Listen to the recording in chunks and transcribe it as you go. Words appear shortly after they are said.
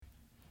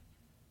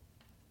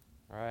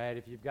All right,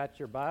 if you've got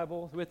your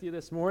Bible with you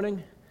this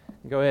morning,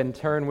 go ahead and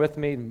turn with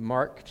me to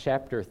Mark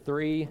chapter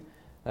 3.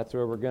 That's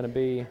where we're going to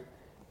be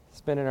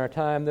spending our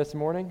time this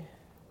morning.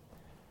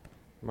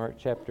 Mark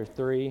chapter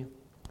 3.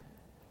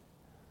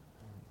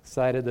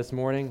 Excited this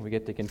morning. We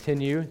get to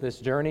continue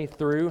this journey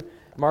through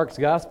Mark's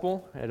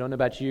gospel. I don't know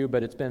about you,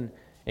 but it's been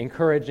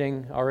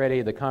encouraging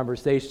already, the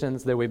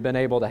conversations that we've been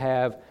able to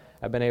have.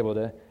 I've been able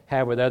to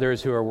have with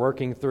others who are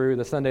working through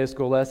the Sunday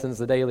school lessons,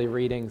 the daily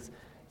readings.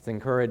 It's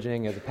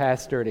encouraging as a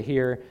pastor to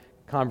hear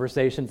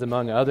conversations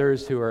among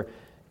others who are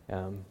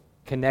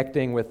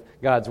connecting with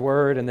God's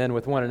Word and then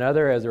with one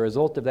another as a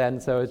result of that.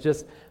 And so it's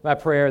just my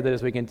prayer that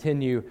as we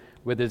continue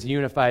with this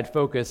unified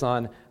focus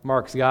on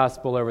Mark's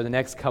Gospel over the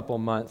next couple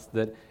months,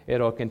 that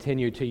it'll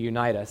continue to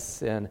unite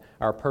us in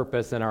our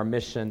purpose and our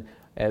mission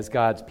as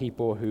God's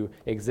people who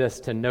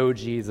exist to know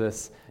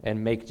Jesus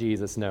and make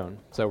Jesus known.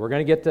 So we're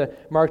going to get to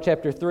Mark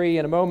chapter 3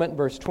 in a moment.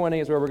 Verse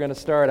 20 is where we're going to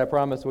start. I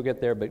promise we'll get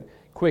there, but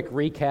quick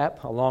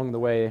recap along the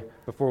way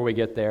before we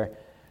get there.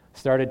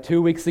 Started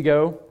 2 weeks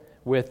ago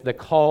with the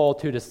call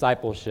to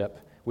discipleship.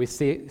 We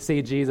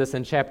see Jesus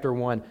in chapter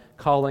 1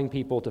 calling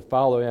people to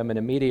follow him, and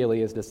immediately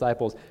his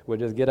disciples would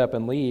just get up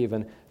and leave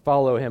and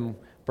follow him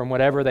from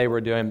whatever they were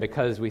doing,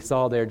 because we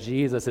saw there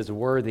Jesus is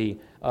worthy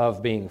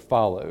of being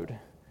followed.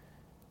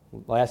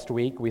 Last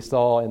week we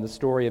saw in the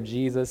story of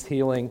Jesus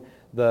healing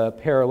the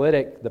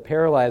paralytic, the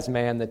paralyzed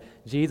man, that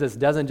Jesus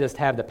doesn't just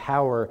have the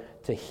power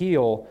to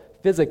heal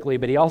physically,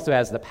 but he also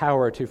has the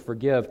power to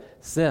forgive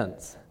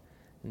sins.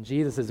 And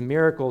Jesus'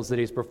 miracles that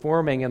he's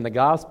performing in the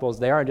Gospels,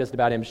 they aren't just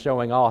about him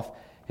showing off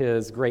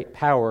his great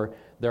power,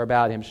 they're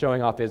about him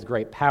showing off his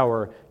great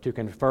power to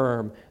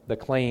confirm the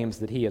claims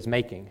that he is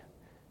making.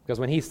 Because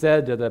when he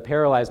said to the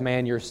paralyzed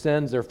man, "Your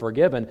sins are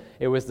forgiven,"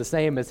 it was the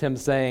same as him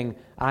saying,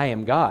 "I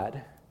am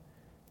God."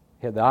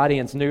 The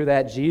audience knew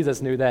that,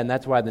 Jesus knew that, and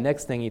that's why the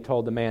next thing he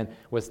told the man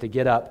was to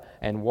get up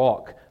and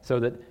walk, so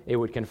that it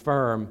would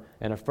confirm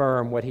and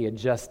affirm what he had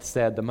just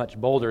said, the much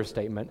bolder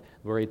statement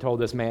where he told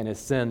this man his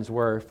sins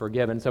were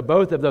forgiven. So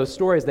both of those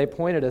stories, they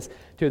pointed us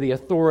to the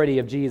authority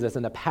of Jesus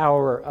and the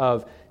power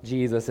of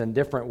Jesus in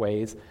different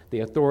ways. The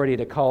authority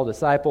to call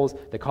disciples,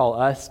 to call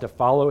us to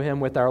follow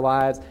him with our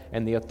lives,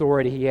 and the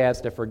authority he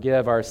has to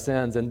forgive our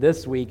sins. And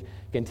this week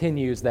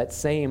continues that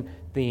same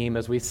theme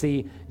as we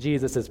see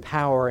Jesus'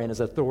 power and his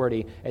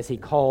authority as he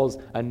calls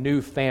a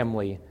new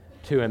family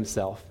to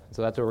himself.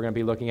 So that's what we're going to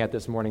be looking at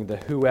this morning, the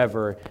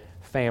whoever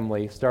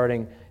family,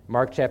 starting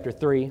Mark chapter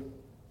 3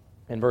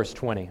 and verse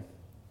 20.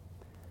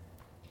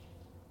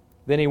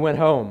 Then he went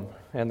home,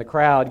 and the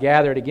crowd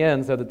gathered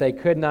again so that they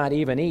could not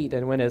even eat.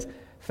 And when his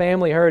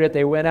family heard it,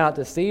 they went out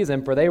to seize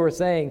him, for they were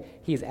saying,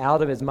 "He's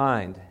out of his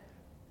mind."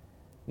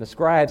 And the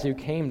scribes who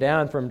came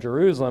down from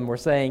Jerusalem were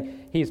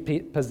saying, "He's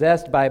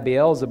possessed by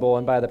Beelzebul,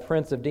 and by the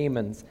prince of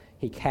demons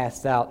he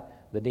casts out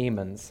the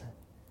demons."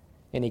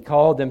 And he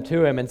called them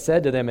to him and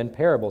said to them in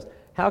parables,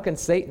 "How can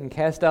Satan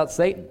cast out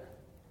Satan?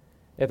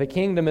 If a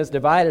kingdom is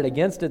divided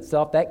against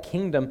itself, that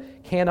kingdom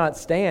cannot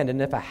stand. And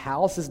if a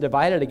house is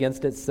divided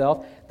against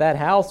itself, that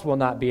house will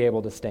not be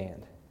able to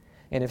stand.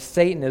 And if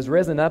Satan is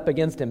risen up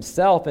against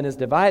himself and is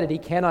divided, he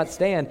cannot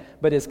stand,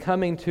 but is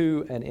coming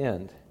to an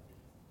end.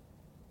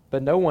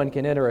 But no one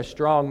can enter a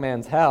strong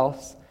man's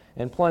house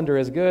and plunder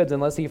his goods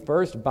unless he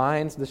first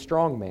binds the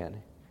strong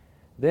man.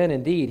 Then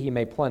indeed he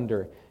may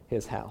plunder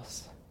his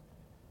house.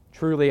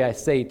 Truly I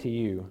say to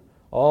you,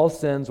 all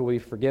sins will be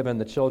forgiven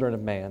the children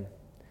of man,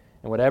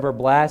 and whatever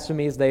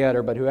blasphemies they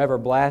utter, but whoever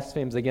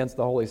blasphemes against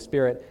the Holy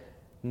Spirit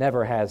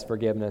never has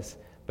forgiveness,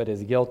 but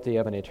is guilty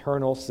of an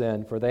eternal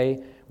sin, for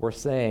they were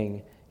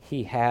saying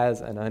he has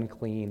an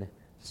unclean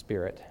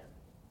spirit."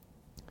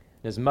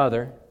 His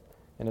mother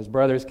and his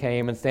brothers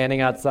came, and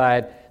standing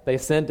outside, they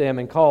sent to him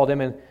and called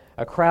him, and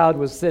a crowd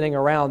was sitting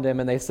around him,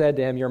 and they said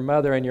to him, "Your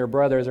mother and your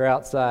brothers are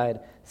outside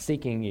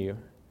seeking you."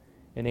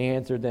 And he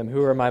answered them,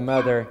 "Who are my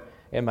mother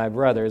and my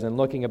brothers?" And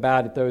looking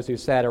about at those who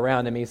sat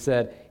around him, he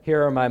said,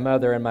 "Here are my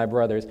mother and my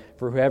brothers,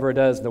 for whoever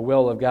does the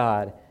will of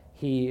God,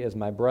 he is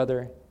my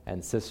brother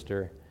and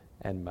sister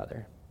and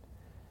mother."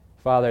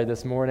 Father,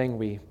 this morning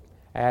we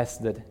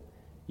ask that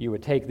you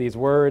would take these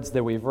words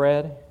that we've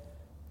read,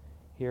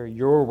 hear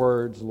your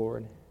words,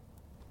 Lord,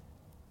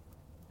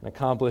 and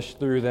accomplish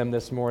through them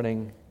this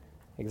morning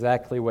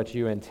exactly what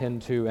you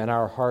intend to in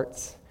our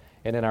hearts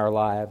and in our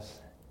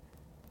lives.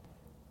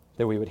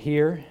 That we would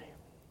hear,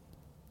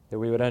 that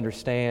we would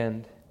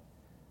understand,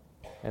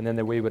 and then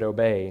that we would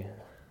obey.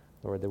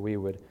 Lord, that we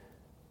would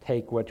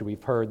take what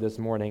we've heard this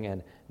morning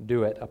and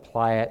do it,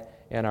 apply it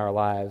in our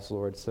lives,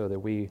 Lord, so that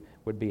we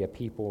would be a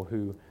people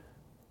who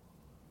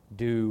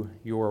do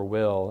your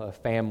will, a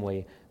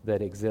family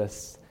that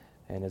exists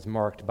and is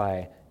marked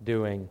by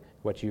doing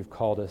what you've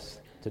called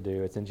us to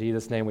do. It's in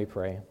Jesus' name we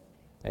pray.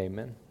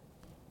 Amen.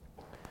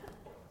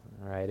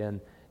 All right,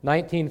 in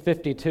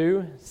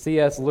 1952,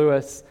 C.S.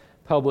 Lewis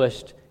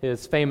published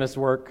his famous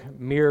work,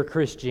 Mere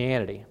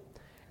Christianity.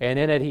 And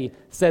in it, he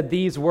said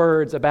these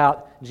words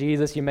about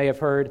Jesus. You may have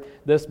heard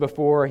this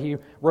before. He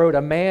wrote,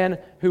 "A man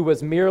who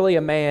was merely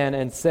a man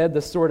and said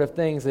the sort of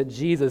things that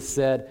Jesus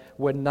said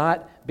would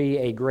not be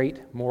a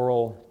great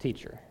moral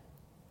teacher.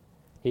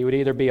 He would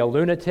either be a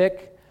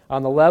lunatic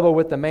on the level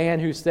with the man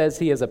who says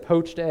he is a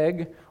poached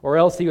egg, or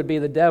else he would be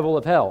the devil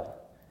of hell.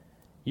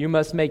 You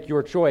must make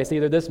your choice.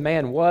 Either this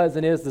man was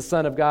and is the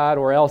Son of God,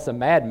 or else a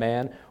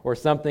madman, or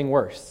something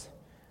worse.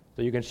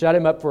 So you can shut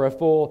him up for a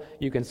fool,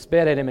 you can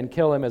spit at him and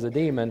kill him as a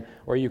demon,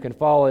 or you can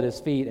fall at his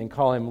feet and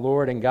call him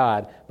Lord and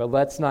God. But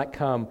let's not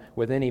come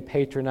with any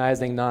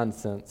patronizing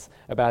nonsense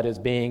about his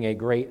being a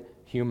great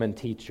human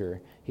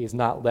teacher. He's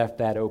not left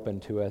that open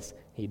to us.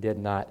 He did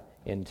not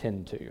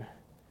intend to."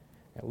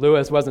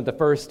 Lewis wasn't the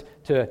first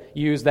to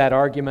use that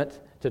argument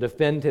to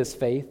defend his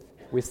faith.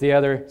 We see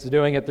others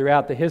doing it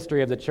throughout the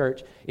history of the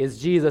church. Is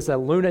Jesus a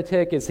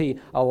lunatic? Is he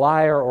a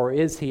liar? Or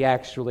is he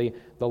actually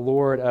the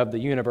Lord of the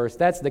universe?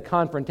 That's the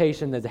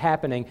confrontation that's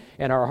happening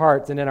in our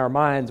hearts and in our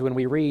minds when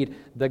we read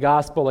the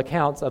gospel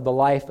accounts of the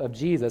life of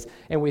Jesus.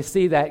 And we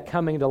see that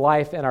coming to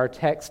life in our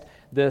text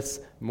this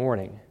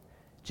morning.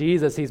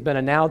 Jesus, he's been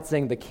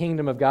announcing the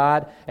kingdom of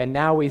God, and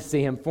now we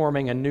see him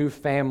forming a new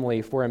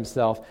family for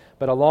himself.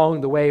 But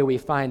along the way, we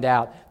find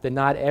out that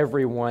not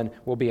everyone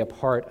will be a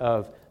part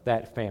of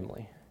that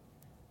family.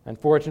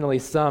 Unfortunately,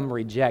 some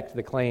reject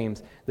the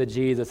claims that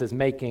Jesus is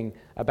making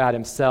about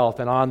himself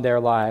and on their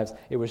lives.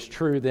 It was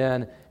true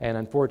then, and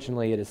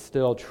unfortunately, it is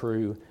still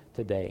true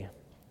today.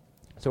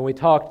 So when we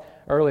talked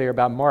earlier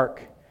about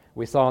Mark,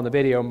 we saw in the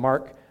video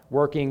Mark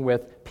working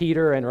with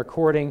Peter and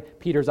recording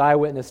Peter's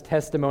eyewitness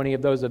testimony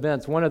of those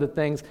events. One of the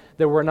things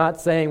that we're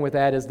not saying with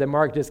that is that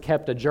Mark just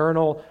kept a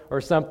journal or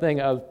something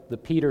of the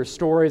Peter's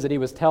stories that he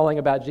was telling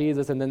about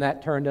Jesus, and then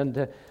that turned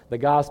into the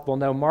gospel.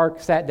 No, Mark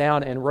sat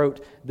down and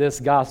wrote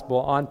this gospel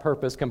on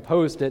purpose,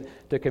 composed it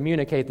to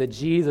communicate that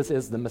Jesus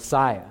is the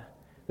Messiah,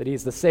 that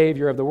he's the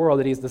Savior of the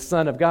world, that he's the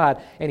Son of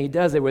God, and he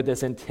does it with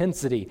this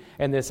intensity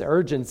and this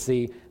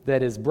urgency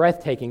that is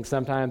breathtaking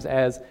sometimes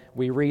as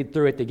we read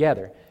through it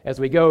together. As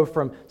we go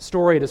from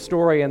story to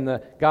story in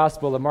the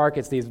Gospel of Mark,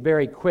 it's these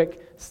very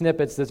quick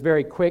snippets, this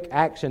very quick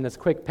action, this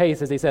quick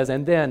pace, as he says,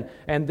 and then,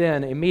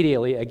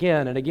 immediately,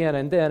 again, and again,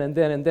 and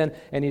then,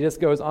 and he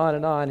just goes on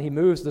and on. He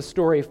moves the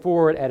story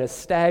forward at a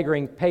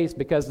staggering pace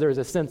because there's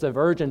a sense of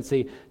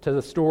urgency to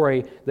the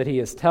story that he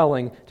is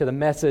telling, to the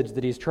message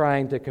that he's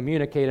trying to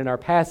communicate. In our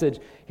passage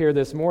here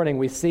this morning,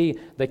 we see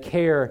the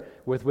care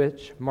with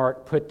which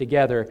Mark put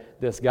together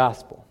this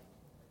gospel.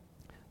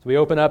 So we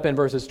open up in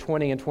verses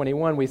 20 and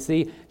 21, we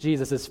see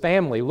Jesus'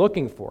 family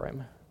looking for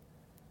him.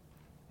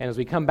 And as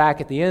we come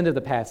back at the end of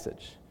the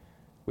passage,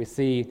 we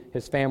see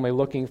his family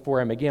looking for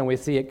him again. We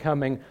see it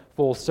coming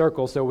full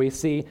circle. So we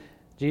see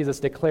Jesus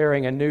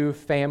declaring a new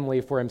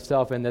family for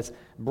himself in this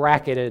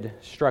bracketed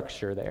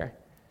structure there.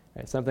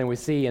 It's something we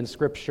see in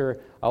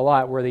Scripture a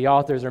lot, where the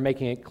authors are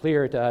making it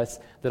clear to us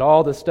that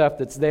all the stuff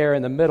that's there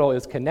in the middle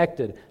is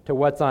connected to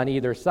what's on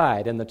either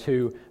side in the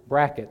two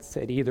brackets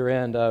at either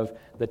end of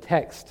the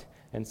text.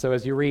 And so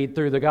as you read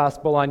through the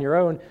gospel on your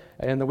own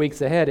in the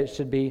weeks ahead, it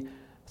should be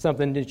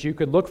something that you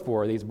could look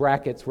for, these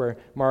brackets where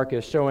Mark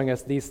is showing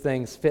us these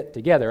things fit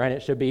together. And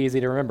it should be easy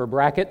to remember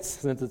brackets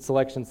since it's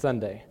Selection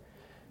Sunday.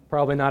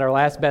 Probably not our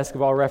last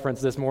basketball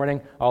reference this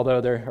morning, although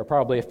there are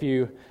probably a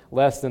few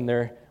less than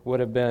there would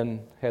have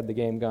been had the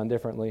game gone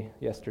differently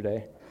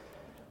yesterday.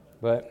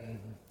 But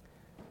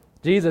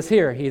Jesus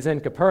here, he's in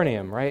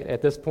Capernaum, right,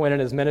 at this point in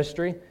his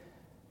ministry.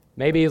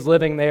 Maybe he's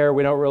living there,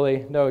 we don't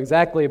really know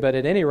exactly, but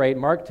at any rate,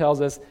 Mark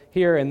tells us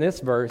here in this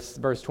verse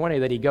 20,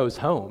 that he goes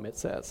home, it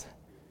says.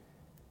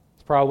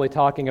 It's probably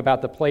talking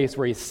about the place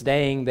where he's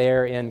staying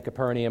there in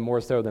Capernaum,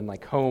 more so than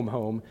like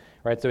home,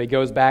 right? So he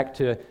goes back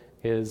to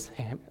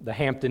the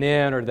Hampton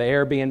Inn or the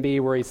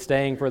Airbnb where he's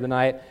staying for the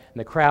night, and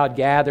the crowd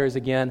gathers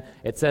again.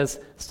 It says,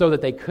 so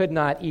that they could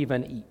not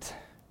even eat.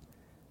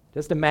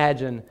 Just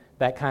imagine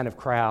that kind of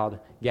crowd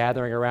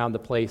gathering around the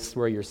place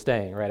where you're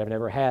staying, right? I've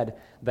never had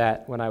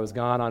that when I was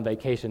gone on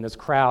vacation. This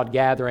crowd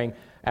gathering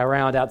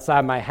around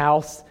outside my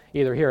house,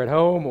 either here at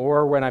home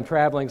or when I'm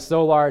traveling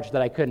so large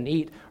that I couldn't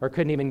eat or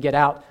couldn't even get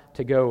out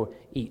to go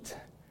eat.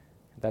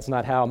 That's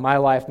not how my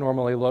life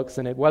normally looks,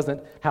 and it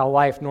wasn't how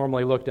life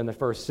normally looked in the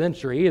first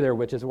century either,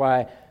 which is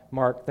why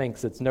Mark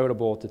thinks it's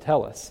notable to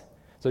tell us.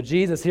 So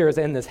Jesus here is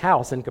in this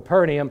house in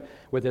Capernaum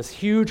with this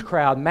huge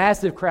crowd,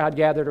 massive crowd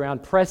gathered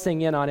around,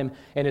 pressing in on him,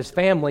 and his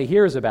family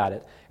hears about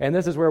it. And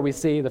this is where we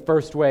see the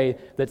first way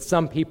that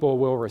some people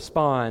will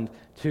respond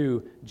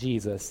to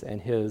Jesus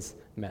and his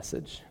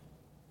message.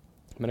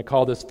 I'm going to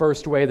call this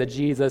first way that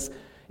Jesus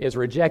is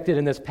rejected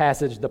in this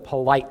passage the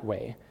polite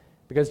way.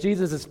 Because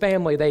Jesus'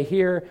 family, they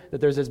hear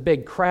that there's this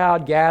big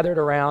crowd gathered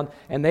around,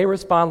 and they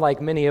respond like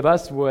many of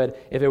us would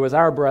if it was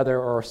our brother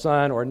or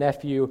son or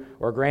nephew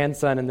or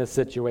grandson in this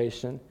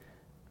situation.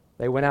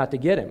 They went out to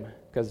get him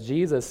because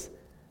Jesus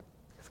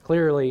is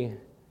clearly,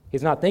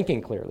 he's not thinking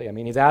clearly. I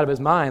mean, he's out of his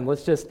mind.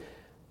 Let's just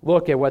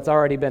look at what's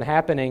already been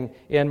happening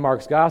in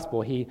Mark's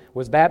gospel. He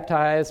was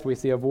baptized. We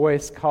see a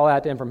voice call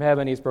out to him from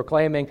heaven. He's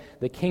proclaiming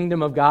the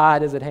kingdom of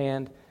God is at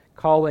hand.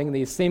 calling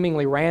these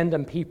seemingly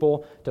random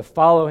people to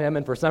follow him,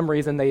 and for some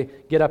reason they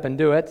get up and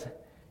do it.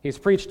 He's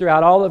preached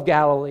throughout all of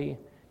Galilee.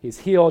 He's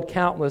healed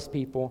countless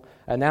people,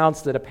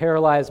 announced that a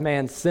paralyzed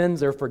man's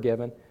sins are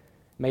forgiven,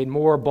 made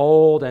more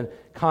bold and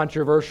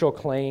controversial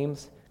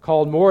claims,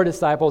 called more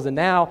disciples, and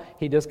now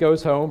he just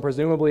goes home,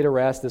 presumably to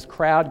rest. This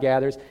crowd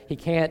gathers. He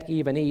can't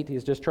even eat.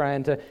 He's just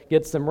trying to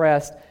get some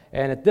rest.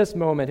 And at this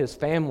moment, his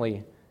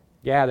family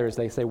gathers.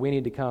 They say, we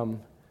need to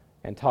come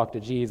and talk to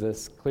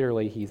Jesus.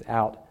 Clearly, he's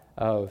out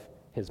of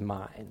his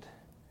mind.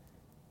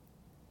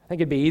 I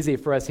think it'd be easy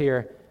for us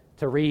here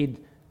to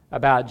read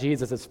about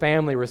Jesus'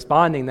 family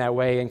responding that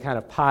way and kind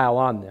of pile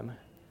on them.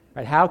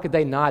 Right? How could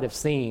they not have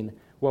seen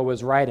what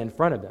was right in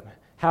front of them?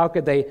 How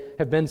could they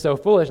have been so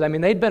foolish? I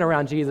mean, they'd been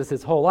around Jesus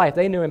his whole life.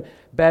 They knew him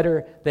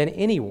better than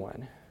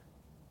anyone.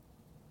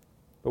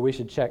 But we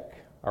should check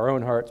our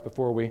own hearts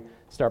before we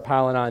start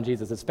piling on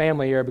Jesus'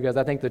 family here, because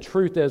I think the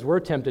truth is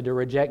we're tempted to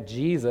reject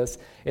Jesus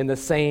in the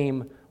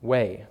same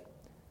way,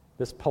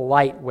 this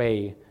polite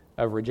way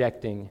of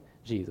rejecting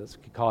Jesus.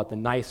 We could call it the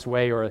nice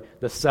way or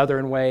the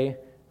southern way,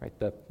 right?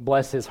 The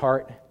bless his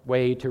heart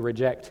way to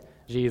reject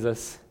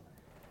Jesus.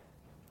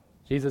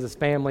 Jesus'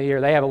 family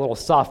here, they have a little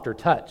softer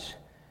touch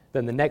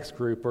than the next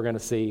group we're going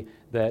to see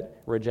that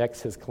rejects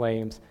his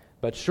claims.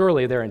 But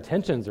surely their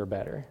intentions are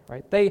better,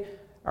 right? They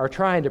are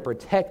trying to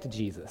protect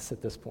Jesus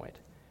at this point,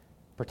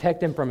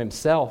 protect him from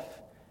himself,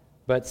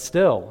 but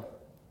still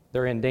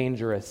they're in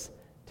dangerous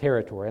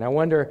territory. And I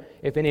wonder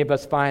if any of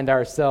us find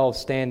ourselves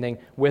standing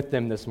with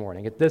them this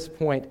morning at this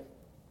point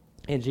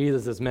in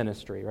Jesus'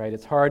 ministry, right?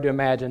 It's hard to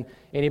imagine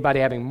anybody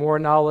having more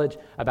knowledge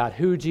about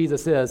who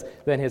Jesus is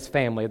than his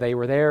family. They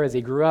were there as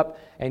he grew up,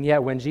 and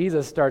yet when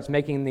Jesus starts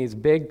making these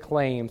big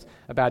claims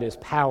about his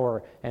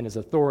power and his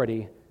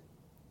authority,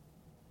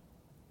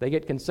 they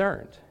get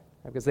concerned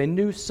because they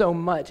knew so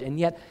much, and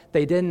yet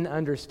they didn't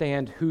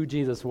understand who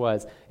Jesus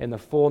was in the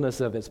fullness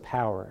of his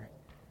power.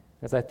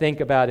 As I think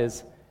about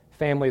his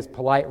family's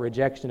polite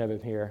rejection of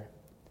him here,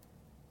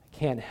 I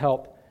can't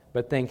help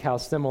but think how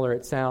similar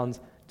it sounds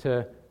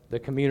to the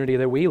community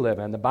that we live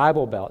in, the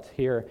Bible Belt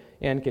here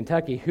in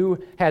Kentucky.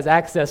 Who has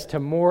access to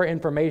more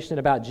information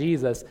about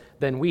Jesus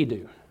than we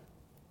do?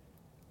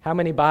 How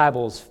many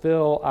Bibles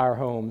fill our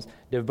homes,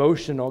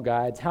 devotional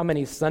guides? How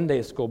many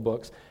Sunday school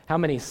books? How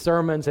many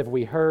sermons have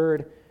we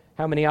heard?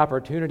 How many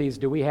opportunities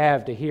do we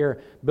have to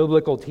hear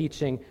biblical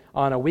teaching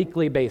on a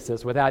weekly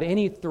basis without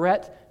any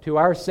threat to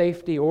our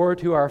safety or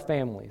to our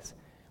families?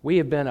 We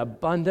have been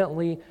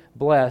abundantly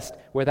blessed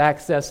with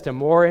access to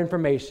more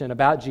information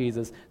about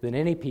Jesus than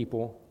any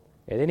people,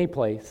 at any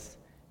place,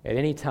 at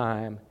any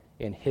time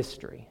in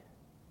history.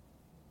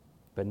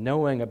 But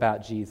knowing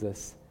about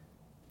Jesus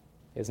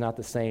is not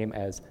the same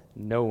as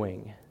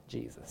knowing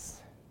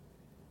Jesus.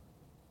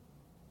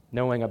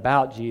 Knowing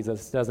about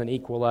Jesus doesn't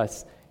equal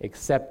us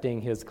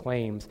accepting his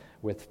claims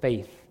with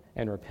faith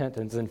and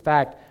repentance. In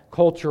fact,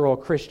 cultural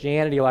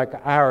Christianity like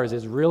ours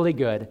is really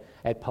good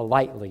at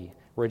politely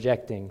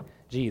rejecting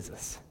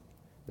Jesus.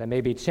 That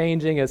may be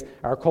changing as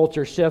our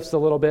culture shifts a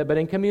little bit, but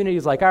in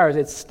communities like ours,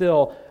 it's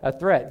still a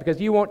threat because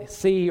you won't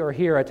see or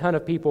hear a ton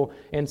of people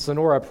in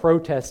Sonora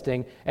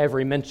protesting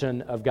every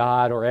mention of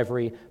God or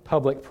every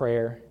public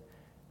prayer.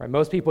 Right?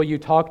 Most people you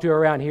talk to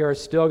around here are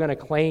still going to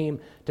claim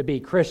to be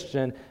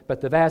Christian,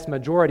 but the vast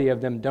majority of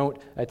them don't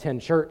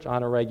attend church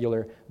on a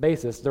regular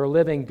basis. They're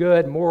living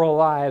good, moral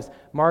lives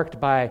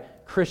marked by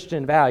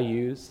Christian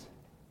values,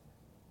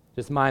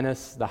 just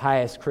minus the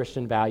highest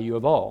Christian value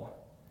of all,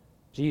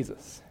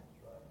 Jesus.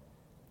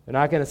 They're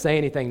not going to say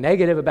anything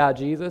negative about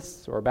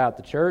Jesus or about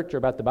the church or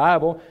about the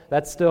Bible.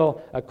 That's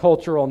still a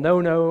cultural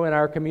no-no in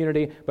our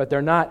community, but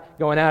they're not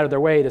going out of their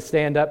way to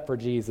stand up for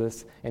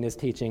Jesus and his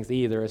teachings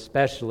either,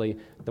 especially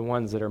the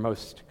ones that are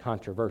most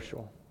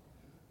controversial.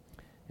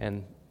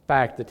 In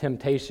fact, the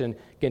temptation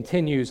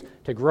continues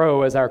to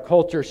grow as our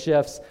culture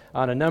shifts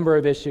on a number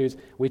of issues.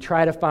 We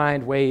try to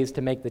find ways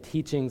to make the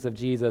teachings of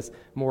Jesus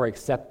more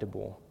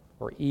acceptable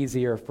or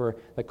easier for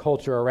the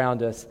culture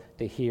around us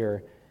to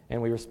hear.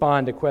 And we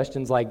respond to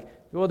questions like,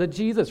 well, did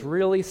Jesus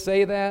really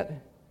say that?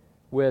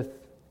 With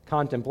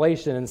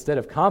contemplation instead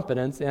of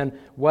confidence in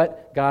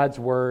what God's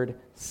Word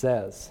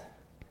says.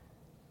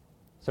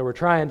 So we're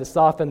trying to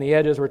soften the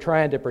edges. We're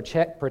trying to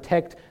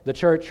protect the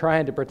church,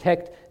 trying to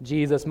protect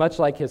Jesus, much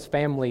like his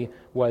family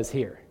was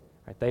here.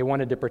 Right? They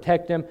wanted to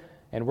protect him,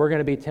 and we're going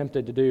to be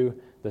tempted to do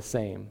the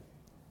same.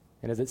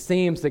 And as it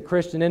seems that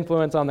Christian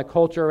influence on the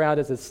culture around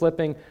us is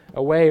slipping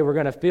away, we're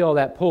going to feel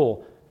that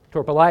pull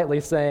toward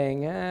politely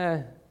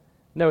saying,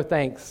 no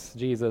thanks,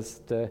 Jesus,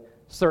 to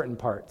certain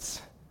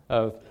parts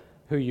of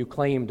who you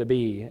claim to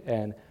be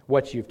and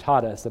what you've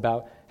taught us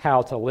about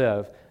how to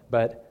live.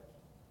 But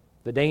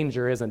the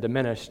danger isn't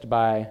diminished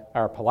by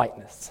our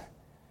politeness.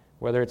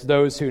 Whether it's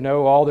those who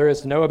know all there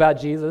is to know about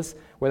Jesus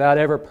without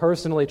ever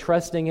personally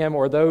trusting him,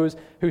 or those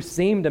who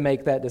seem to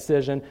make that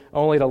decision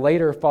only to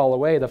later fall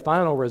away, the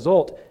final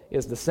result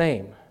is the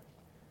same.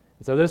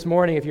 So this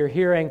morning, if you're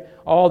hearing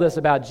all this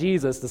about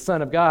Jesus, the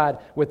Son of God,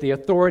 with the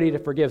authority to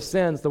forgive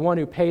sins, the one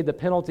who paid the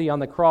penalty on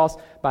the cross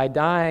by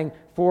dying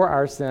for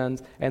our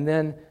sins, and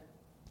then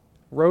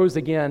rose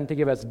again to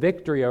give us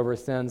victory over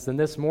sins, then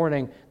this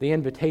morning the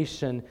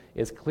invitation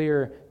is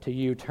clear to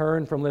you.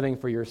 Turn from living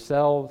for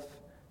yourself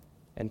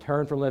and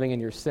turn from living in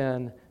your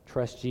sin.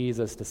 Trust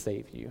Jesus to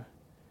save you.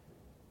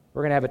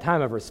 We're going to have a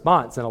time of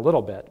response in a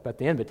little bit, but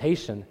the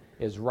invitation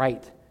is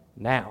right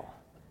now.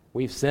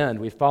 We've sinned.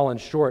 We've fallen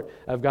short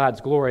of God's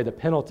glory. The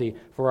penalty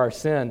for our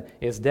sin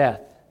is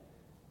death.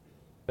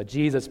 But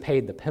Jesus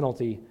paid the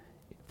penalty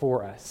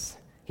for us.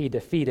 He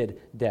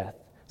defeated death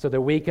so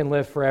that we can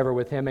live forever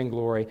with Him in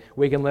glory.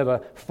 We can live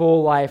a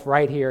full life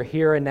right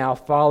here and now,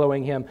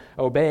 following Him,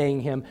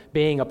 obeying Him,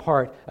 being a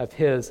part of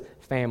His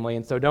family.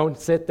 And so don't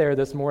sit there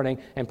this morning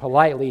and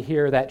politely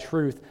hear that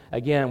truth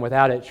again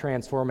without it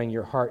transforming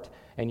your heart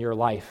and your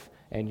life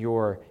and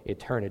your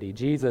eternity.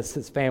 Jesus,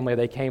 His family,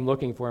 they came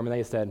looking for Him and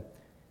they said,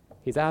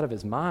 He's out of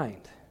his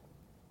mind.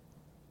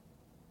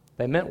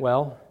 They meant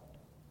well,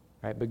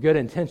 right? But good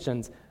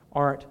intentions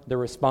aren't the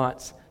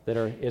response that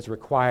is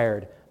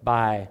required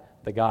by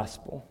the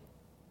gospel.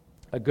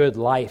 A good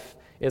life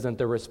isn't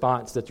the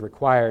response that's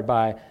required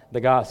by the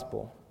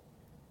gospel.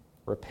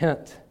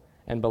 Repent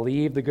and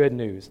believe the good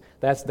news.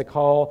 That's the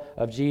call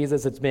of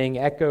Jesus. It's being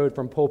echoed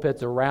from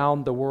pulpits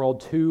around the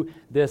world to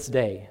this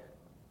day.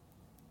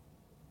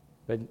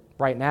 But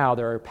right now,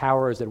 there are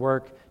powers at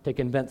work to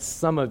convince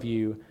some of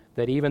you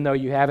that even though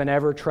you haven't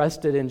ever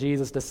trusted in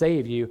Jesus to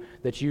save you,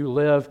 that you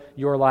live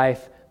your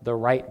life the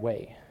right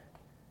way.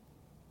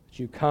 That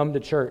you come to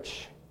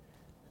church,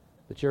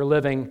 that you're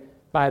living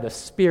by the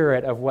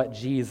spirit of what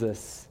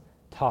Jesus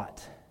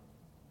taught.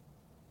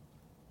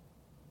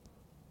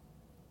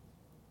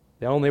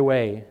 The only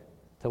way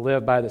to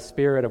live by the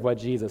spirit of what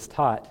Jesus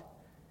taught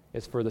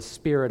is for the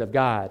Spirit of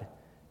God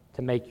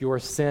to make your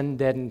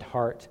sin-deadened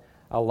heart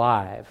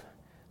alive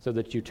so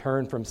that you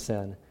turn from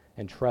sin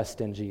and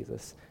trust in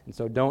Jesus. And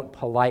so don't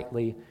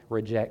politely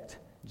reject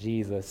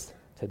Jesus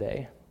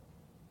today.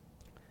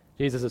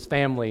 Jesus'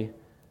 family,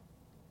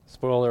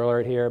 spoiler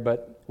alert here,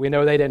 but we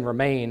know they didn't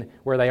remain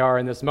where they are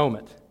in this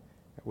moment.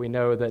 We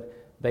know that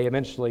they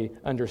eventually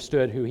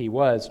understood who He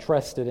was,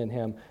 trusted in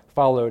Him,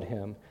 followed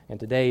Him, and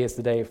today is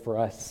the day for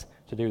us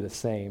to do the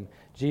same.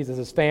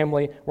 Jesus'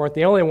 family weren't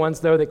the only ones,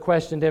 though, that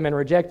questioned Him and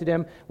rejected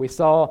Him. We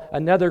saw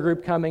another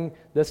group coming.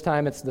 This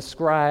time it's the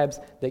scribes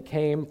that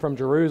came from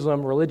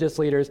Jerusalem, religious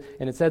leaders,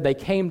 and it said they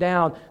came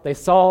down, they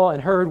saw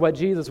and heard what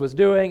Jesus was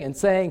doing and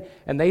saying,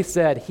 and they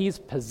said, He's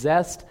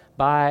possessed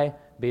by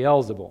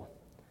Beelzebul.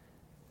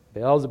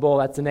 Beelzebul,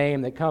 that's a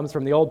name that comes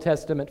from the Old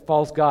Testament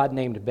false god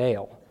named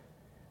Baal.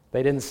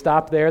 They didn't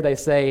stop there. They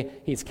say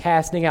he's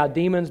casting out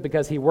demons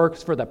because he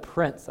works for the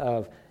prince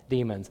of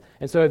demons.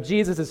 And so if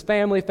Jesus'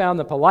 family found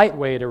the polite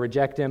way to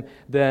reject Him,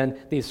 then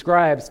these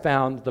scribes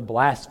found the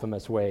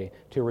blasphemous way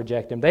to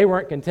reject Him. They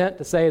weren't content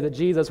to say that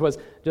Jesus was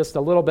just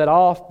a little bit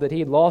off, that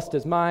He'd lost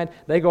His mind.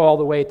 They go all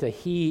the way to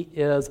He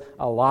is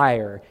a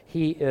liar.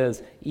 He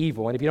is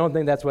evil. And if you don't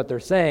think that's what they're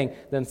saying,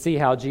 then see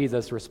how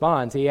Jesus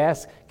responds. He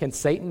asks, can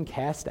Satan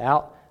cast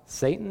out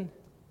Satan?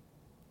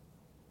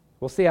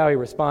 We'll see how He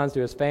responds to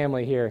His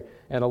family here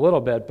in a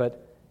little bit,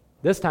 but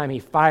this time He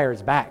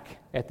fires back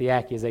at the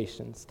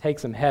accusations,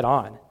 takes them head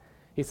on.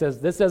 He says,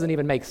 this doesn't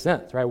even make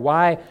sense, right?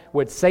 Why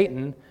would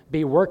Satan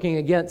be working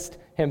against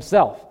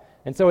himself?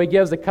 And so He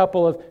gives a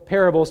couple of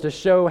parables to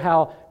show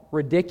how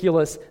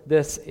ridiculous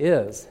this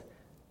is.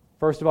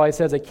 First of all, He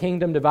says, a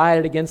kingdom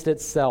divided against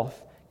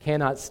itself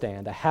cannot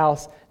stand. A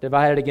house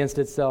divided against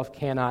itself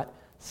cannot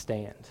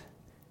stand.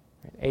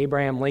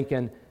 Abraham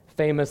Lincoln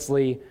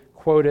famously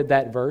quoted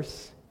that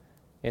verse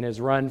in his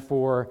run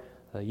for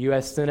the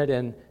U.S. Senate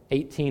in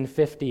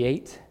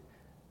 1858.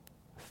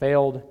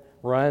 Failed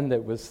run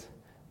that was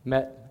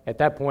met at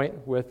that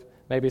point with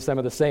maybe some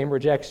of the same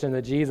rejection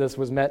that Jesus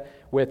was met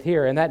with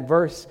here. And that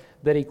verse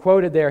that he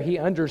quoted there, he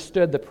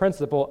understood the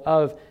principle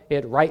of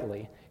it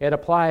rightly. It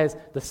applies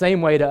the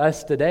same way to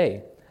us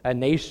today. A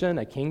nation,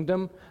 a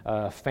kingdom,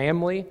 a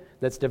family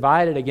that's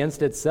divided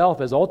against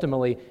itself is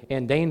ultimately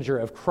in danger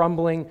of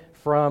crumbling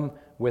from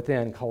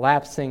within,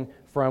 collapsing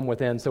from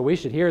within. So we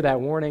should hear that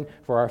warning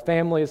for our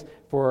families,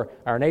 for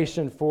our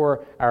nation,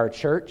 for our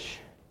church,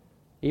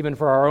 even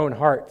for our own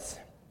hearts.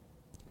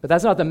 But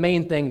that's not the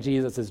main thing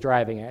Jesus is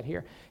driving at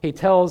here. He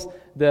talks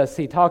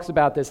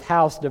about this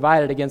house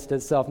divided against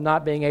itself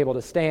not being able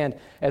to stand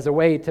as a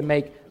way to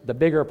make the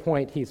bigger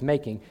point He's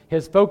making.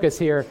 His focus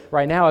here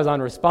right now is on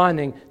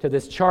responding to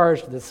this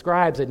charge the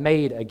scribes had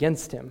made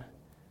against Him.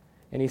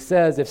 And He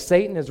says, if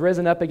Satan is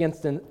risen up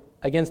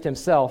against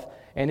himself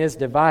and is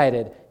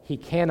divided, he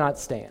cannot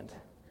stand.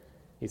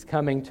 He's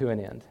coming to an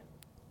end.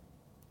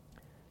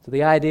 So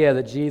the idea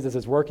that Jesus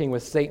is working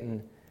with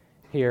Satan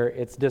here,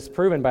 it's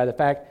disproven by the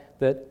fact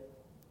that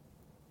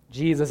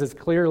Jesus is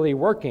clearly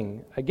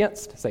working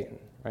against Satan,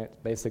 right?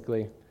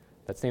 Basically,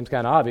 that seems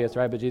kind of obvious,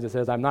 right? But Jesus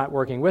says, I'm not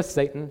working with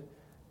Satan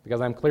because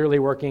I'm clearly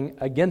working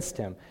against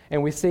him.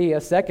 And we see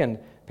a second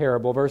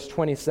parable, verse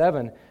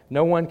 27.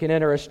 No one can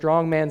enter a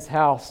strong man's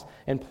house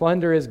and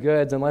plunder his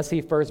goods unless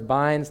he first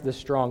binds the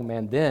strong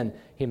man. Then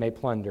he may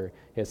plunder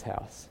his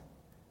house.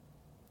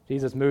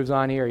 Jesus moves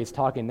on here. He's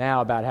talking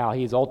now about how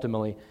He's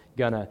ultimately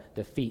going to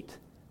defeat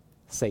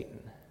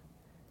Satan.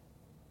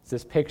 It's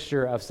this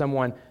picture of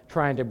someone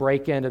trying to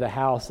break into the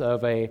house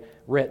of a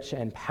rich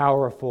and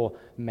powerful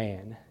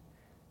man,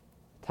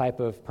 type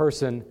of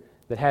person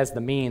that has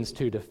the means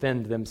to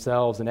defend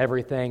themselves and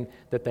everything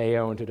that they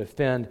own, to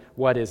defend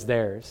what is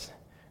theirs.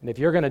 And if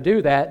you're going to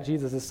do that,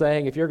 Jesus is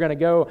saying, if you're going to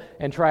go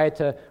and try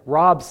to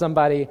rob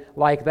somebody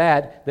like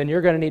that, then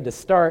you're going to need to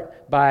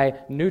start by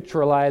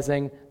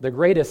neutralizing the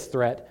greatest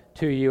threat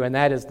to you, and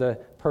that is the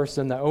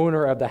person, the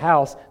owner of the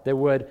house, that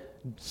would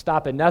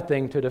stop at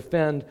nothing to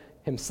defend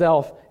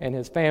himself and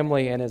his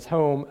family and his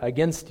home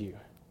against you.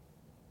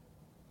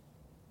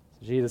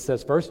 So Jesus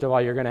says, first of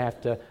all, you're going to have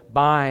to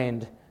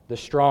bind the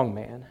strong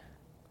man.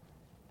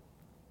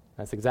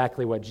 That's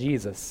exactly what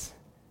Jesus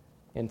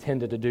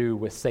intended to do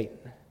with Satan.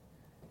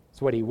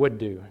 It's what he would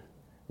do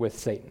with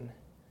Satan.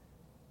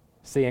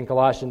 See in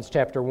Colossians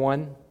chapter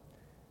 1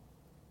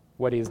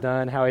 what he's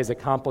done, how he's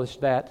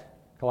accomplished that.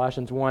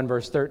 Colossians 1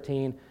 verse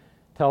 13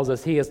 tells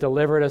us he has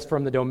delivered us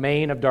from the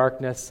domain of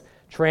darkness,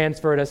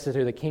 transferred us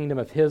into the kingdom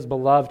of his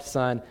beloved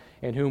Son,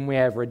 in whom we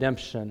have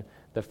redemption,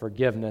 the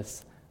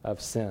forgiveness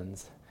of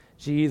sins.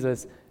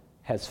 Jesus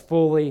has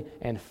fully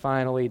and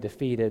finally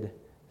defeated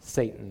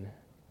Satan.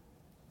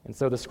 And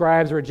so the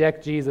scribes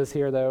reject Jesus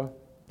here, though.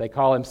 They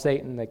call him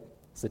Satan,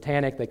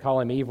 satanic, they call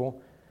him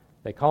evil.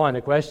 They call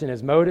into question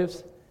his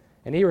motives.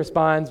 And he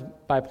responds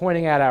by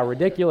pointing out how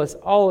ridiculous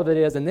all of it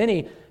is, and then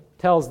he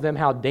tells them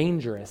how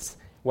dangerous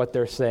what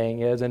they're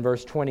saying is in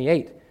verse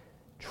 28.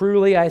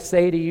 Truly I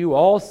say to you,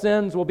 all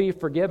sins will be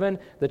forgiven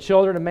the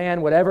children of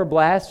man, whatever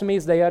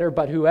blasphemies they utter,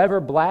 but whoever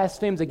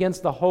blasphemes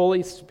against the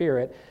Holy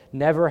Spirit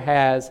never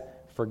has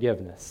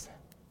forgiveness.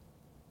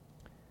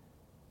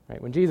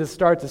 Right, when Jesus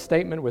starts a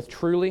statement with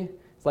truly,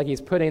 it's like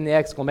he's putting the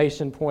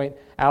exclamation point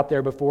out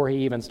there before he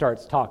even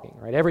starts talking.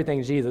 Right?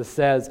 Everything Jesus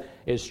says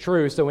is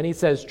true. So when he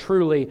says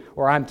truly,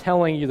 or I'm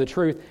telling you the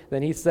truth,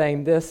 then he's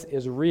saying this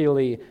is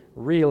really,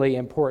 really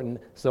important,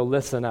 so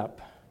listen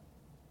up.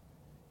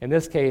 In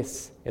this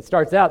case, it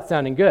starts out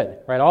sounding good,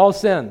 right? All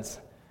sins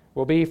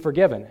will be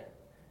forgiven,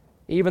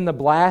 even the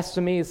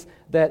blasphemies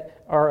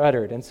that are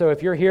uttered. And so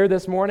if you're here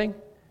this morning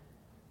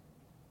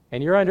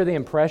and you're under the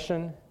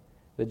impression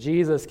that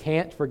Jesus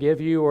can't forgive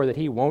you or that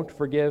he won't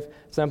forgive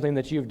something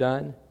that you've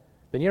done,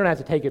 then you don't have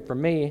to take it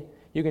from me.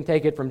 You can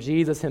take it from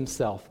Jesus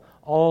himself.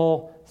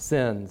 All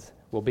sins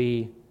will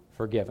be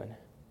forgiven.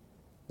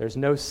 There's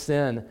no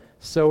sin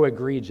so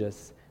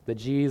egregious that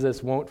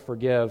Jesus won't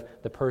forgive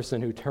the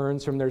person who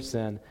turns from their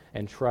sin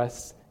and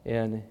trusts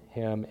in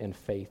him in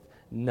faith.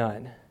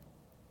 None.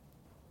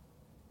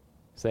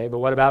 Say, but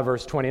what about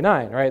verse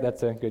 29, right?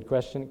 That's a good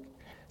question.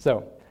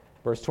 So,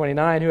 verse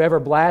 29, whoever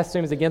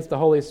blasphemes against the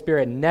Holy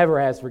Spirit never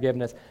has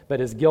forgiveness,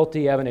 but is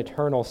guilty of an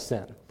eternal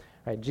sin.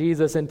 Right?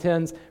 Jesus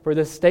intends for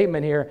this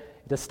statement here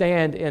to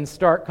stand in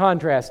stark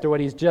contrast to what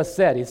he's just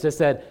said. He's just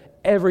said,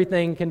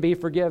 everything can be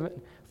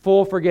forgiven.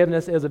 Full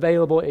forgiveness is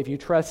available if you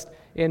trust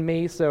in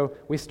me. So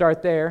we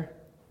start there.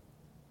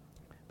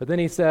 But then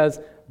he says,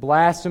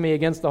 blasphemy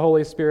against the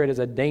Holy Spirit is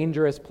a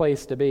dangerous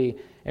place to be,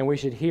 and we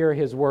should hear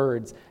his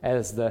words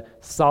as the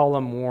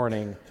solemn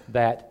warning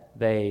that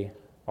they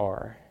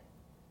are.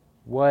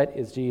 What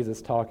is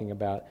Jesus talking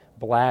about?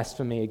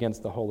 Blasphemy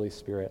against the Holy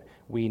Spirit.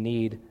 We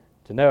need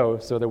to know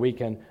so that we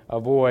can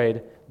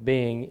avoid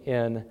being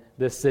in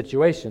this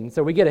situation.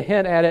 So we get a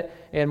hint at it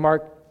in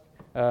Mark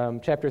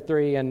chapter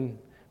 3 and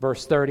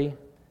verse 30.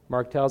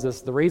 Mark tells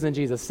us the reason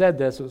Jesus said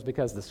this was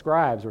because the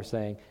scribes were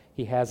saying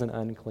he has an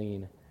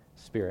unclean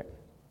spirit.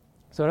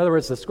 So in other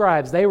words, the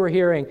scribes, they were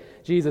hearing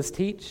Jesus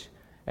teach,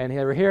 and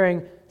they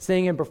were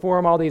seeing him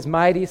perform all these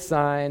mighty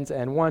signs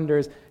and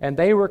wonders, and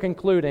they were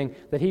concluding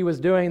that he was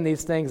doing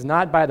these things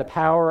not by the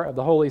power of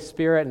the Holy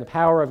Spirit and the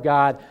power of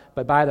God,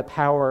 but by the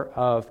power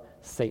of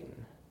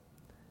Satan.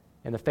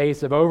 In the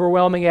face of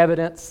overwhelming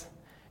evidence,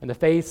 in the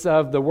face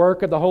of the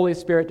work of the Holy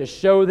Spirit to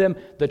show them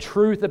the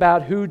truth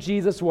about who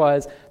Jesus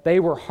was, they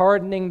were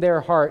hardening their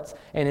hearts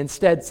and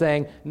instead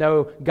saying,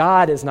 no,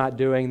 God is not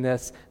doing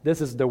this. This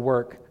is the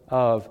work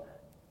of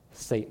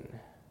Satan.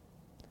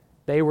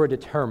 They were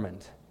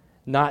determined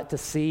not to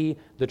see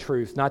the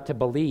truth, not to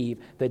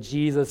believe that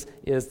Jesus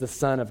is the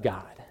Son of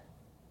God.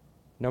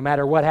 No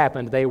matter what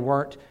happened, they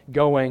weren't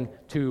going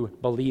to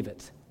believe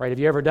it. Right? Have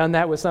you ever done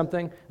that with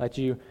something? That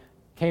you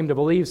came to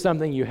believe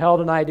something, you held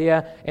an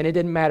idea, and it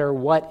didn't matter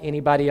what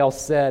anybody else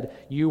said,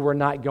 you were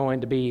not going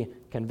to be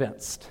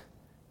convinced.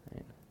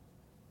 Right?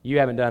 You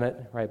haven't done it,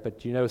 right?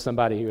 But you know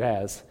somebody who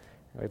has.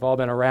 We've all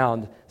been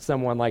around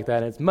someone like that,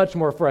 and it's much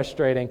more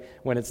frustrating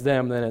when it's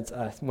them than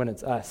when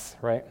it's us,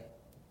 right?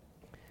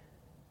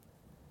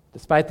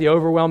 Despite the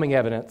overwhelming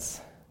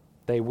evidence,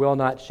 they will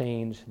not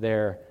change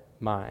their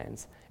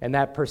minds. And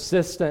that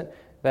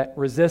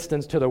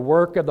resistance to the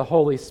work of the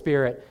Holy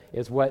Spirit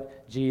is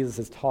what Jesus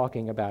is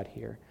talking about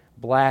here.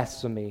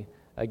 Blasphemy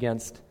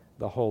against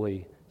the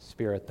Holy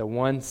Spirit, the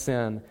one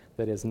sin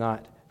that is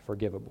not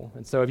forgivable.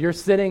 And so if you're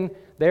sitting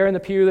there in the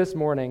pew this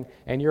morning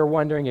and you're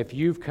wondering if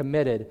you've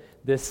committed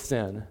this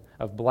sin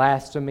of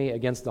blasphemy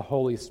against the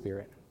Holy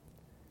Spirit,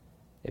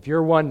 if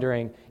you're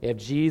wondering if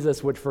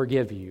Jesus would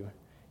forgive you,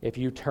 if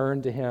you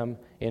turn to him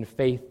in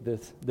faith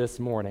this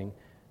morning?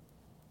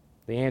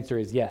 The answer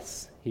is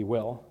yes, he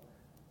will.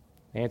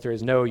 The answer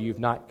is no, you've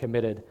not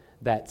committed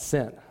that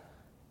sin.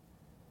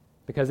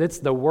 Because it's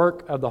the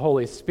work of the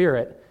Holy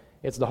Spirit.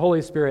 It's the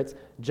Holy Spirit's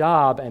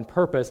job and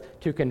purpose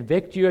to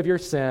convict you of your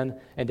sin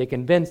and to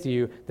convince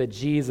you that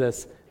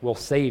Jesus will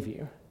save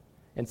you.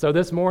 And so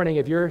this morning,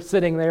 if you're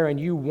sitting there and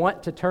you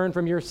want to turn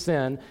from your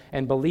sin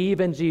and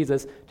believe in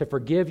Jesus to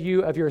forgive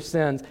you of your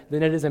sins,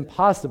 then it is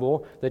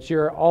impossible that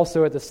you're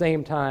also at the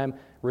same time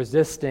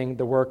resisting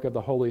the work of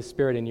the Holy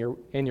Spirit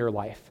in your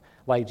life,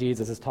 like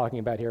Jesus is talking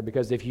about here.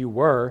 Because if you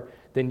were,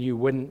 then you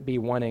wouldn't be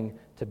wanting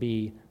to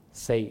be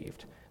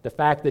saved. The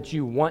fact that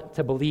you want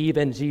to believe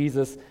in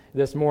Jesus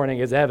this morning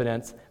is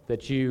evidence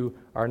that you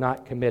are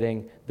not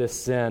committing this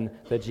sin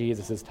that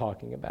Jesus is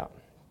talking about.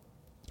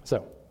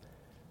 So,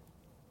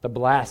 the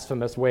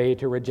blasphemous way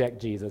to reject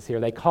Jesus here,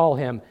 they call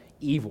him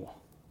evil.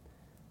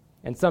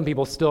 And some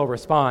people still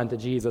respond to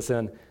Jesus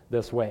in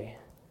this way.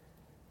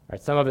 All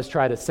right, some of us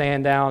try to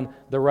sand down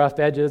the rough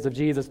edges of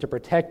Jesus to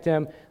protect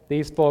him.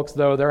 These folks,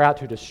 though, they're out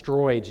to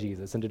destroy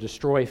Jesus and to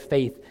destroy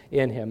faith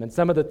in him. And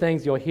some of the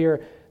things you'll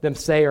hear them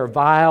say are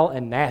vile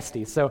and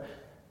nasty. So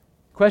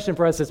the question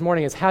for us this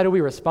morning is, how do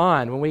we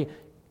respond when we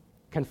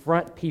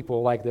confront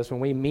people like this, when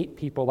we meet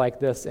people like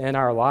this in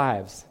our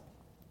lives?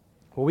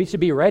 Well, we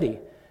should be ready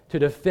to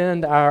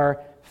defend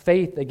our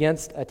faith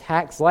against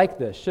attacks like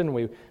this, shouldn't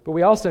we? But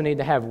we also need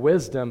to have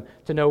wisdom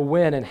to know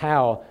when and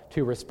how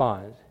to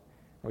respond.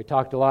 We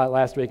talked a lot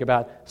last week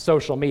about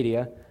social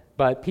media,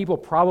 but people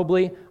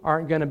probably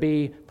aren't going to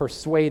be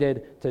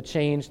persuaded to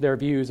change their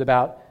views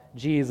about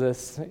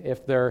Jesus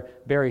if they're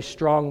very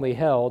strongly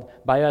held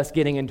by us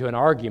getting into an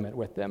argument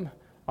with them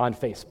on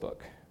Facebook.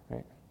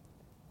 Right?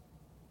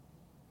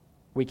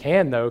 We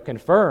can, though,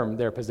 confirm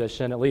their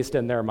position, at least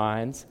in their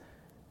minds,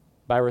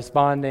 by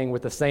responding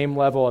with the same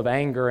level of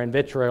anger and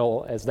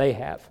vitriol as they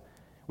have.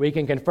 We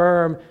can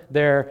confirm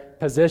their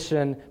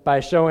position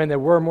by showing that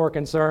we're more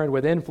concerned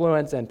with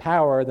influence and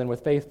power than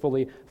with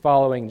faithfully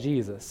following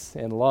Jesus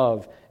in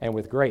love and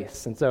with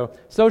grace. And so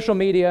social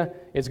media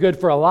is good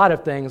for a lot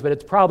of things, but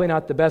it's probably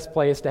not the best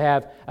place to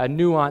have a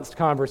nuanced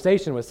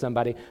conversation with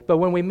somebody. But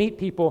when we meet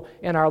people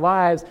in our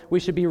lives, we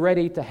should be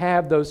ready to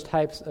have those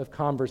types of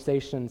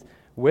conversations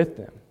with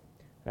them.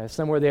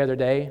 Somewhere the other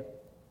day,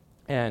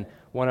 and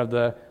one of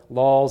the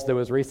laws that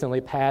was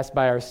recently passed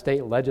by our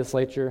state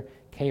legislature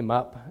came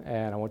up,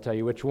 and I won't tell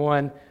you which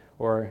one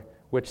or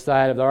which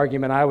side of the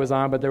argument I was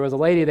on, but there was a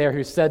lady there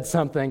who said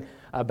something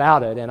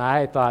about it, and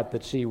I thought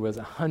that she was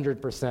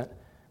 100%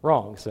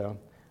 wrong. So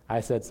I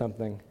said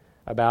something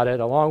about it,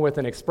 along with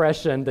an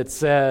expression that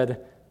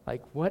said,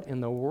 like, what in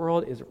the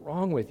world is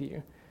wrong with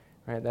you?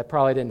 Right? That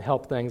probably didn't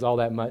help things all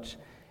that much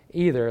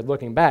either,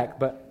 looking back.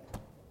 But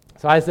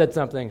so I said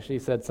something, she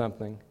said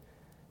something.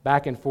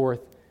 Back and forth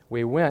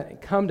we went,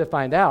 and come to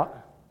find out,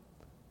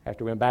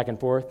 after we went back and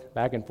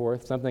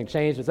forth, something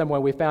changed. At some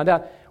point we found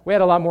out we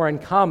had a lot more in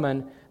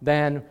common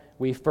than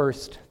we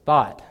first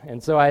thought.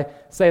 And so I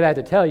say that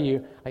to tell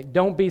you,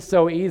 don't be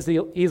so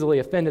easily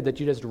offended that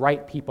you just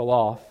write people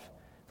off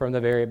from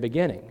the very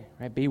beginning.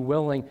 Right? Be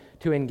willing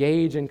to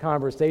engage in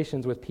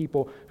conversations with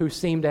people who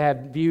seem to have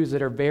views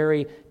that are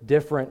very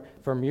different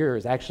from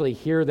yours. Actually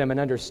hear them and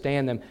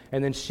understand them,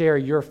 and then share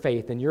your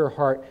faith and your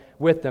heart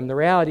with them. The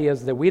reality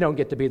is that we don't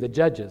get to be the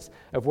judges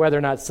of whether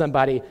or not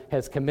somebody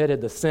has committed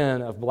the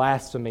sin of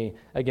blasphemy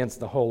against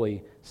the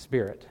Holy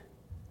Spirit.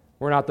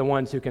 We're not the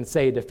ones who can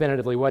say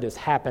definitively what is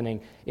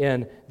happening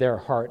in their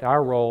heart.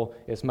 Our role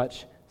is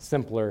much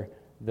simpler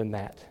than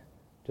that,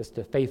 just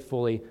to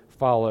faithfully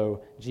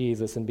follow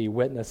Jesus and be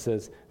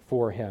witnesses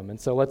for him. And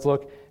so let's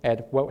look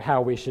at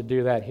how we should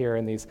do that here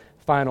in these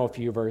final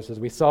few verses.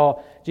 We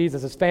saw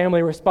Jesus'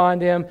 family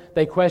respond to him.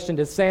 They questioned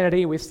his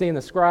sanity. We've seen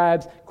the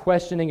scribes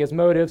questioning his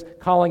motives,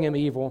 calling him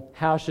evil.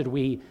 How should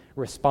we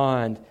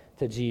respond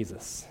to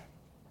Jesus?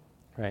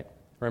 Right?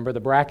 Remember the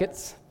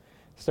brackets?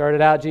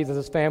 Started out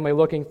Jesus' family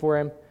looking for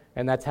him,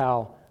 and that's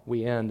how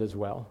we end as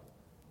well.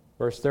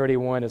 Verse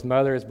 31, his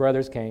mother, his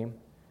brothers came.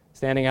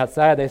 Standing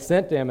outside, they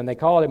sent to him, and they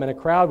called him, and a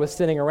crowd was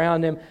sitting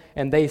around him,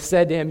 and they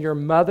said to him, your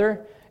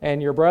mother and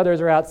your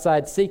brothers are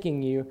outside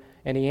seeking you.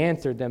 And he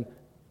answered them,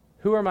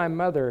 who are my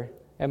mother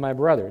and my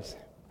brothers?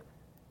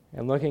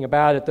 And looking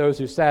about at those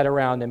who sat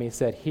around him, he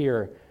said,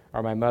 here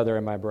are my mother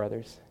and my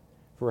brothers.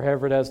 For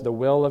whoever does the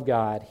will of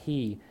God,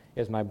 he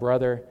is my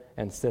brother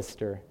and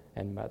sister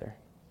and mother.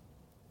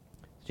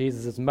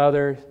 Jesus'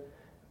 mother,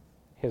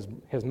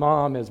 his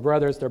mom, his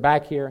brothers, they're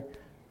back here,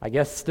 I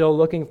guess still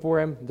looking for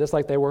him, just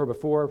like they were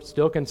before,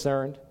 still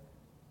concerned.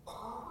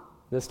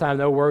 This time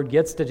no word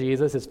gets to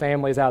Jesus, his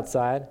family's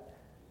outside.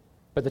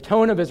 But the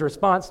tone of his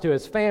response to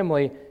his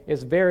family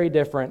is very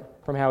different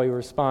from how he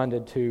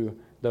responded to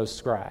those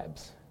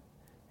scribes.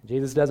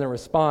 Jesus doesn't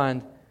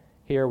respond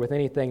here with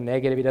anything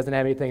negative. He doesn't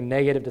have anything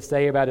negative to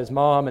say about his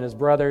mom and his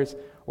brothers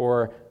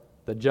or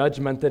the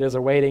judgment that is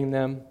awaiting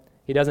them.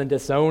 He doesn't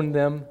disown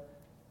them.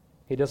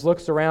 He just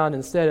looks around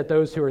instead at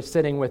those who are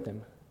sitting with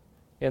him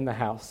in the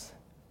house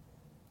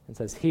and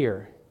says,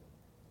 here,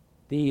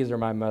 these are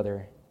my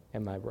mother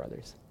and my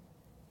brothers.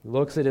 He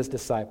looks at his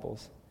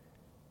disciples,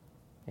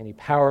 and he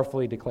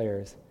powerfully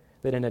declares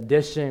that in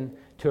addition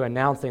to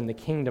announcing the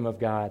kingdom of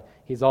God,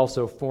 he's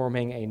also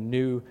forming a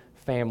new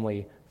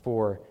family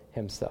for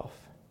himself.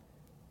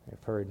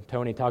 I've heard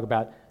Tony talk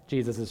about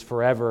Jesus'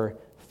 forever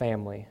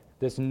family,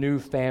 this new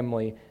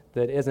family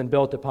that isn't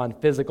built upon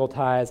physical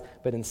ties,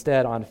 but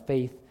instead on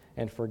faith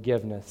and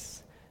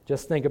forgiveness.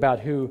 Just think about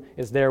who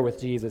is there with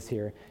Jesus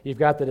here. You've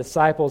got the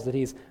disciples that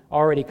he's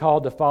already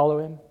called to follow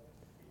him,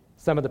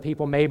 some of the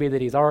people maybe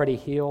that he's already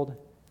healed,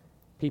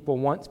 people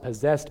once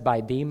possessed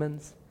by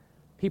demons,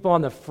 people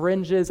on the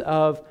fringes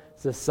of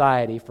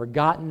society,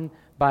 forgotten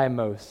by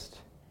most,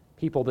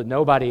 people that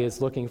nobody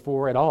is looking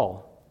for at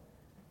all.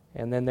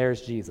 And then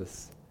there's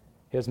Jesus.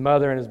 His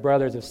mother and his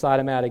brothers have sought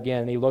him out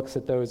again, and he looks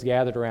at those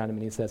gathered around him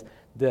and he says,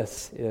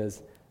 "This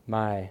is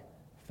my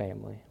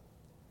family."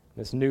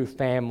 This new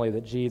family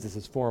that Jesus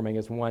is forming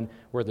is one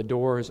where the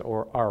doors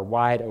are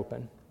wide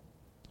open.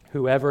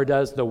 Whoever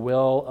does the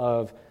will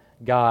of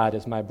God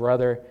is my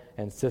brother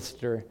and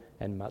sister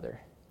and mother.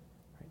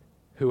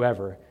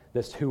 Whoever,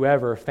 this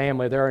whoever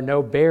family, there are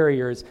no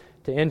barriers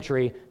to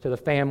entry to the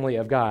family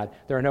of God.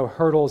 There are no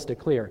hurdles to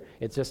clear.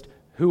 It's just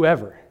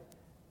whoever.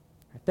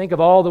 Think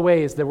of all the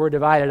ways that we're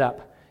divided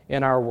up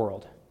in our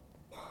world.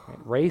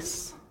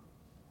 Race,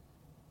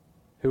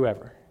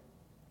 whoever.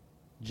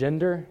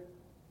 Gender,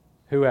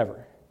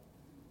 whoever.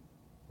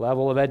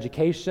 Level of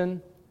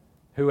education,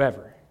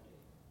 whoever.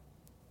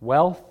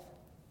 Wealth,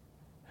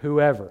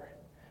 whoever.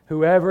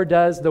 Whoever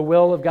does the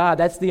will of God.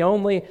 That's the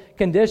only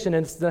condition.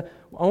 It's the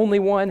only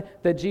one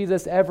that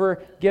Jesus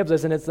ever gives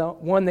us, and it's the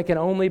one that can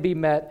only be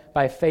met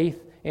by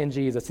faith in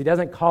Jesus. He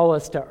doesn't call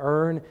us to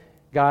earn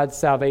God's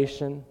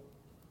salvation.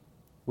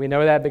 We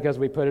know that because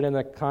we put it in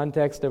the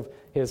context of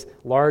his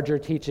larger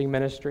teaching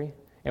ministry,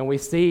 and we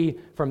see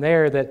from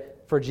there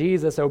that for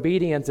Jesus,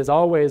 obedience is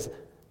always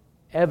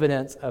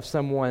evidence of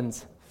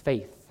someone's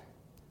faith.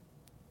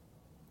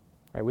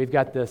 Right? We've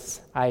got this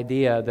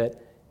idea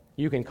that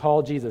you can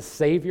call Jesus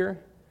Savior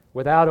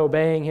without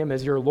obeying him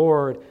as your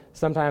Lord,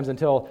 sometimes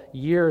until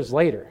years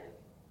later.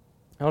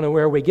 I don't know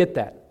where we get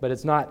that, but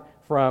it's not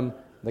from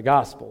the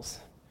Gospels.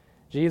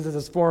 Jesus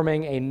is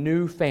forming a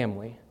new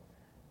family,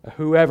 a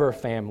whoever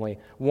family,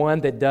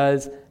 one that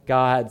does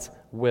God's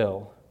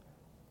will.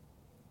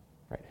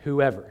 Right?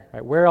 Whoever.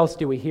 Right? Where else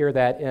do we hear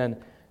that in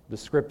the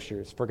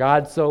Scriptures? For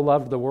God so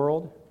loved the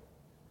world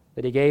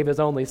that he gave his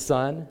only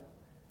Son,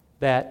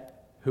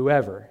 that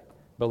whoever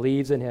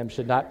believes in him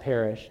should not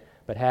perish,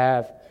 but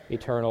have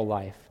eternal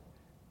life.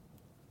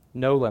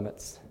 No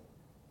limits.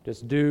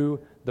 Just do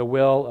the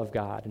will of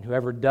God. And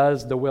whoever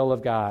does the will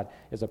of God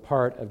is a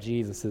part of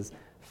Jesus'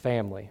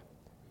 family.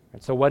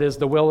 And so what is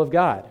the will of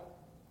God?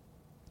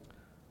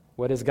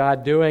 What is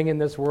God doing in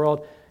this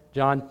world?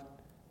 John,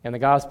 in the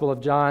Gospel of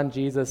John,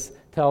 Jesus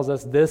tells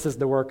us this is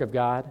the work of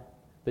God,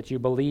 that you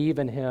believe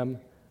in him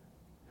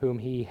whom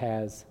he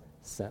has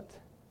sent.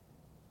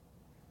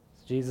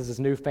 Jesus'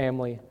 new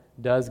family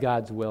does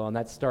God's will, and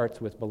that starts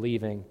with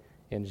believing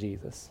in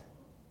Jesus.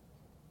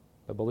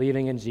 But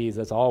believing in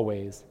Jesus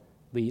always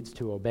leads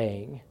to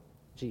obeying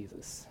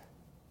Jesus.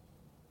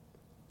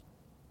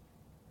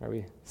 Right,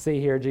 we see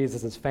here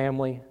Jesus'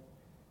 family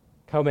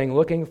coming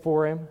looking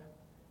for him.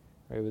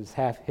 It was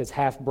his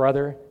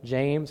half-brother,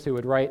 James, who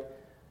would write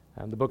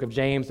the book of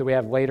James that we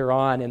have later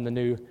on in the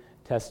New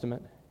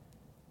Testament.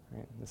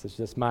 Right, this is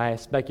just my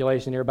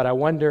speculation here, but I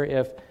wonder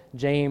if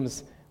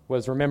James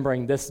was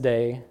remembering this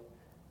day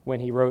when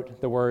he wrote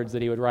the words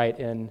that he would write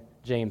in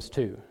James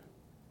 2.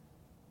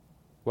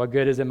 What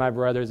good is it, my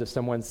brothers, if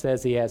someone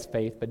says he has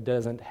faith but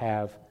doesn't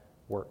have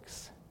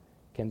works?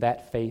 Can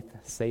that faith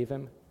save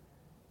him?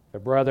 If a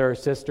brother or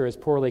sister is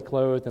poorly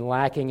clothed and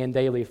lacking in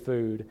daily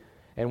food,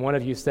 and one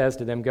of you says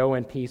to them, "Go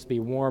in peace, be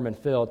warm and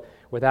filled,"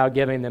 without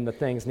giving them the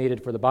things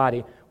needed for the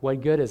body,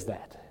 what good is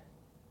that?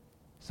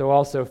 So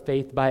also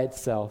faith by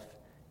itself,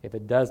 if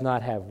it does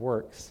not have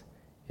works,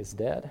 is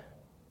dead.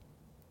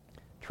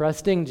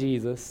 Trusting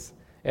Jesus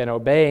and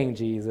obeying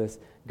Jesus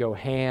go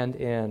hand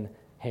in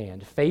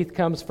hand. Faith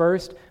comes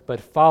first, but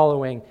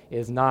following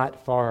is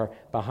not far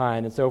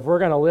behind. And so if we're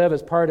going to live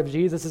as part of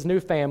Jesus'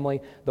 new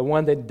family, the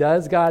one that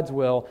does God's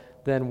will,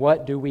 then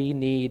what do we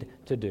need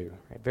to do?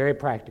 Right? Very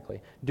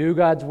practically. Do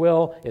God's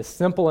will is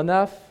simple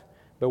enough,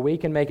 but we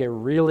can make it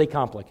really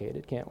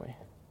complicated, can't we?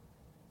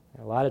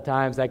 A lot of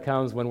times that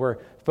comes when we're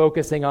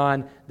focusing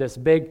on this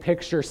big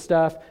picture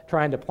stuff,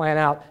 trying to plan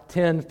out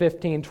 10,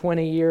 15,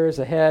 20 years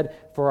ahead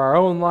for our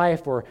own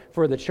life or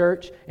for the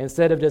church,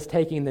 instead of just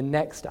taking the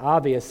next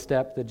obvious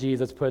step that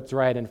Jesus puts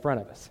right in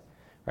front of us.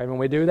 Right? When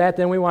we do that,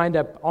 then we wind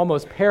up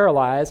almost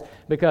paralyzed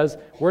because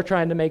we're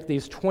trying to make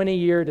these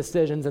 20-year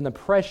decisions, and the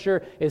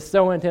pressure is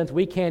so intense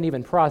we can't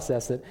even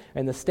process it,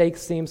 and the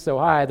stakes seem so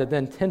high that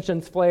then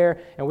tensions flare,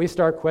 and we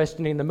start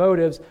questioning the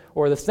motives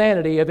or the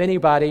sanity of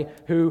anybody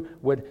who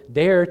would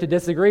dare to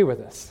disagree with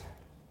us.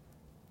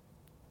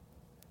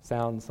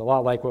 Sounds a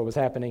lot like what was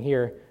happening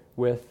here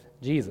with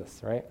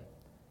Jesus, right?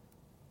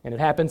 And it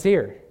happens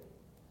here.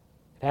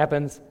 It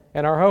happens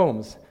in our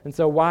homes. And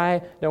so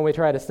why don't we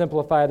try to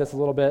simplify this a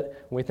little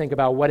bit when we think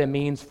about what it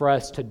means for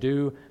us to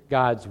do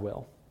God's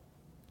will?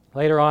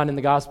 Later on in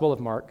the Gospel of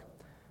Mark,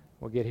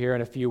 we'll get here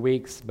in a few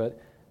weeks,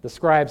 but the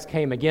scribes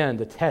came again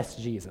to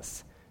test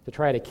Jesus, to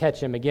try to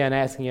catch him again,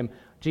 asking him,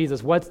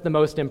 Jesus, what's the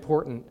most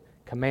important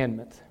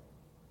commandment?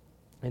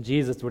 And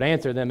Jesus would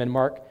answer them in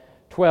Mark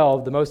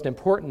 12, the most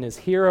important is,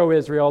 Hear, O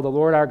Israel, the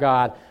Lord our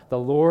God, the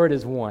Lord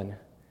is one.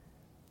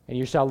 And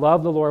you shall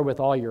love the Lord with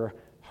all your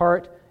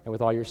heart, and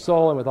with all your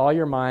soul, and with all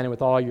your mind, and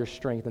with all your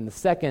strength. And the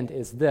second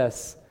is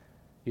this,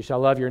 you shall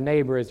love your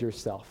neighbor as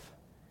yourself.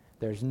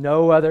 There's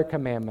no other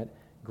commandment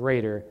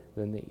greater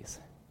than these.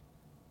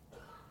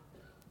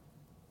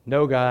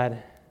 Know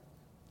God,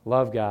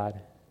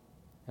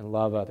 and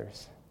love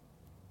others.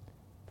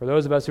 For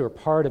those of us who are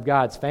part of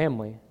God's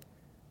family,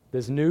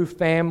 this new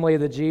family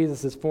that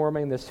Jesus is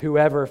forming, this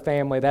whoever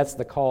family, that's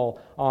the call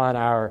on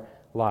our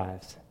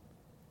lives.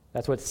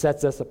 That's what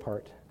sets us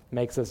apart,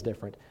 makes us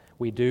different.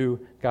 We do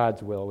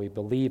God's will. We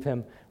believe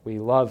him, we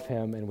love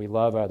him, and we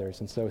love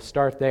others. And so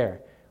start there.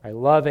 Right?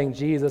 Loving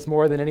Jesus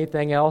more than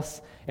anything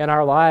else in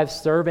our lives,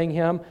 serving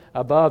him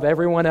above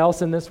everyone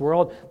else in this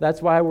world.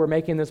 That's why we're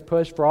making this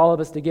push for all of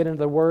us to get into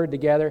the Word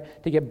together,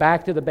 to get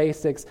back to the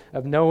basics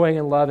of knowing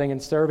and loving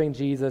and serving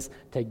Jesus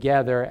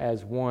together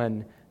as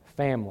one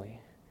family.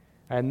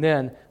 And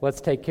then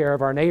let's take care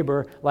of our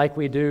neighbor like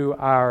we do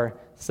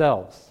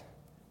ourselves.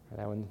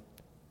 That one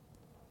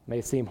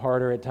may seem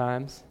harder at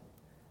times.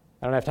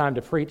 I don't have time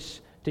to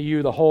preach to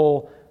you the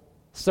whole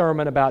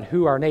sermon about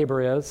who our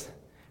neighbor is,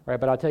 right?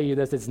 But I'll tell you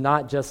this, it's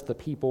not just the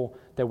people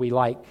that we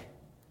like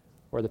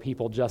or the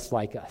people just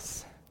like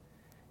us.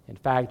 In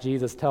fact,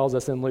 Jesus tells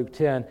us in Luke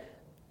 10,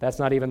 that's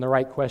not even the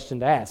right question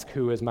to ask,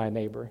 who is my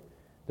neighbor?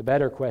 The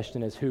better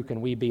question is, who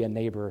can we be a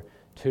neighbor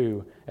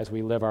to as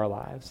we live our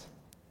lives?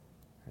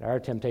 And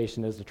our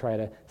temptation is to try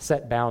to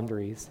set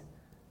boundaries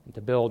and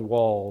to build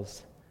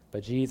walls,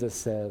 but Jesus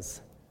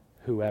says,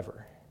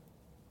 whoever.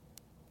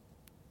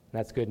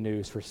 That's good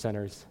news for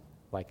sinners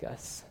like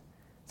us.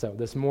 So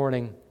this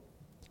morning,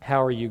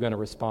 how are you going to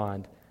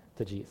respond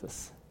to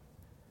Jesus?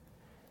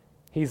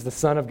 He's the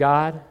Son of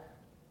God,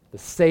 the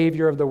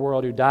Savior of the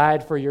world who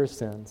died for your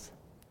sins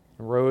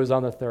and rose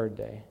on the third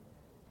day.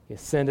 He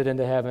ascended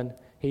into heaven.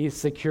 He's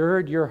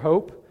secured your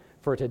hope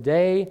for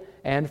today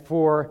and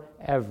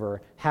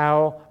forever.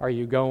 How are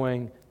you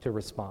going to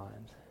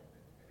respond?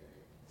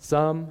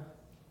 Some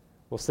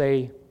will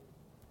say,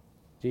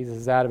 Jesus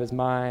is out of his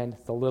mind.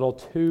 It's a little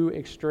too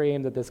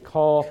extreme, that this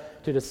call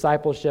to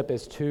discipleship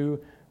is too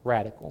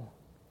radical.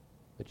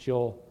 That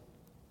you'll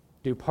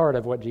do part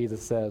of what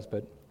Jesus says,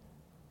 but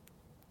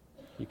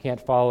you can't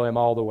follow him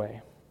all the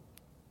way.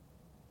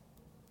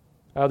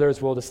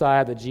 Others will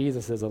decide that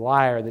Jesus is a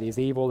liar, that he's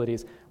evil, that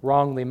he's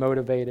wrongly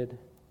motivated.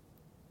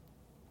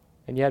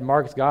 And yet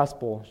Mark's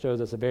gospel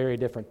shows us a very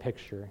different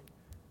picture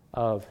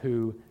of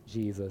who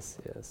Jesus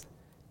is.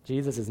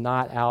 Jesus is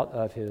not out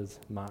of his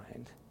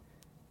mind.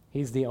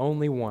 He's the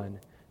only one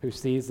who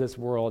sees this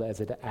world as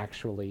it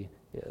actually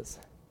is.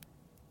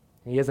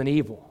 He isn't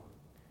evil.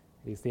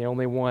 He's the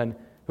only one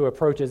who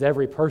approaches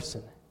every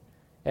person,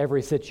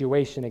 every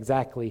situation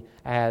exactly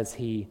as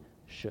he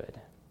should.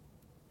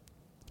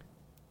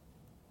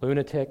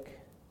 Lunatic,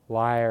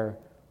 liar,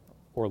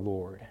 or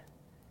Lord.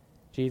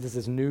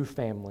 Jesus' new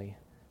family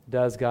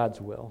does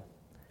God's will,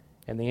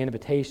 and the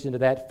invitation to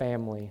that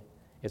family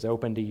is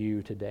open to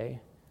you today.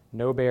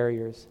 No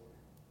barriers.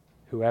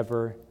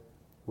 Whoever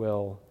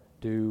will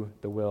do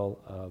the will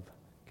of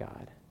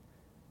God.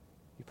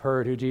 You've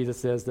heard who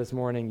Jesus is this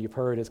morning. You've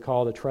heard his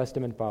call to trust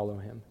him and follow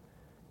him.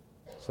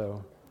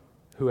 So,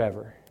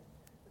 whoever.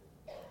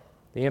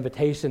 The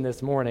invitation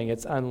this morning,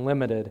 it's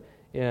unlimited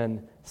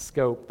in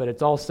scope, but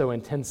it's also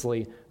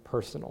intensely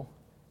personal.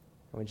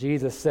 When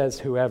Jesus says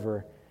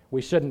whoever,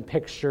 we shouldn't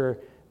picture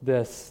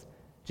this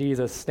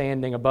Jesus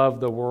standing above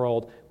the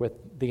world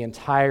with the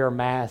entire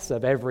mass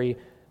of every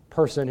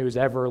person who's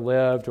ever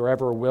lived or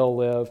ever will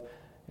live,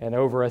 and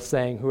over us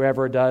saying,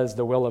 whoever does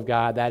the will of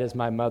God, that is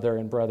my mother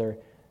and brother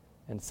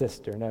and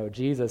sister. No,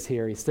 Jesus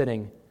here, he's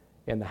sitting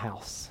in the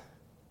house.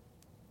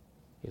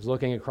 He's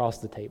looking across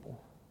the table.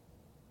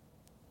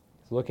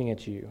 He's looking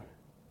at you,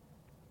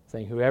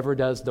 saying, whoever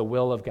does the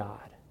will of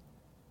God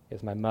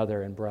is my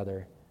mother and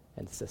brother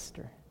and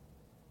sister.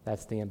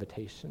 That's the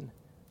invitation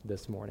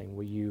this morning.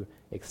 Will you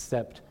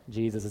accept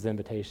Jesus'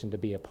 invitation to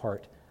be a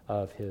part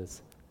of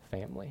his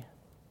family?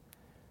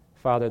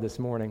 Father, this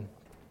morning,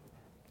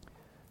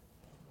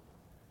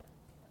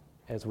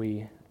 as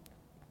we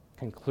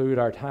conclude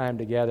our time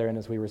together and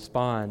as we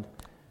respond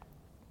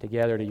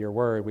together to your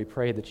word, we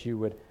pray that you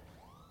would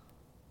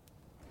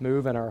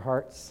move in our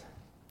hearts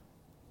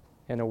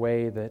in a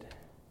way that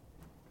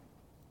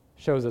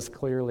shows us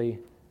clearly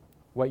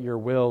what your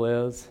will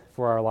is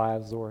for our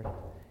lives, Lord.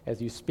 As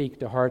you speak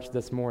to hearts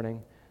this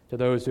morning, to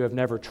those who have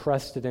never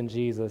trusted in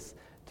Jesus,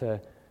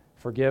 to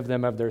forgive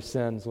them of their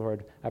sins,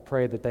 Lord, I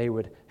pray that they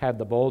would have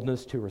the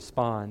boldness to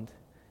respond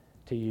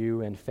to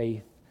you in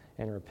faith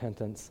and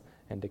repentance,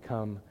 and to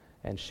come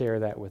and share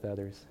that with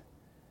others.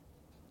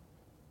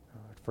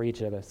 For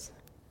each of us,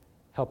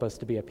 Help us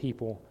to be a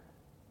people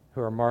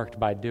who are marked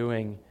by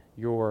doing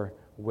your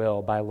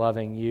will, by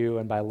loving you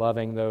and by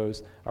loving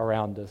those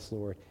around us,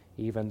 Lord,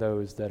 even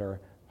those that are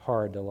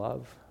hard to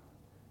love,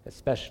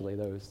 especially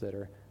those that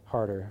are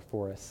harder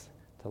for us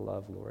to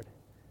love, Lord.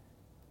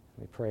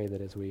 We pray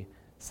that as we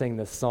sing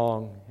this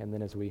song and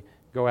then as we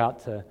go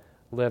out to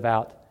live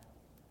out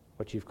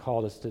what you've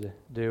called us to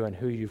do and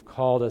who you've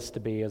called us to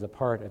be as a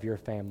part of your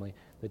family,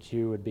 that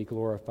you would be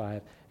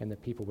glorified and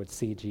that people would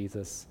see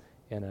Jesus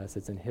in us.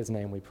 It's in his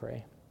name we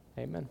pray.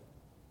 Amen.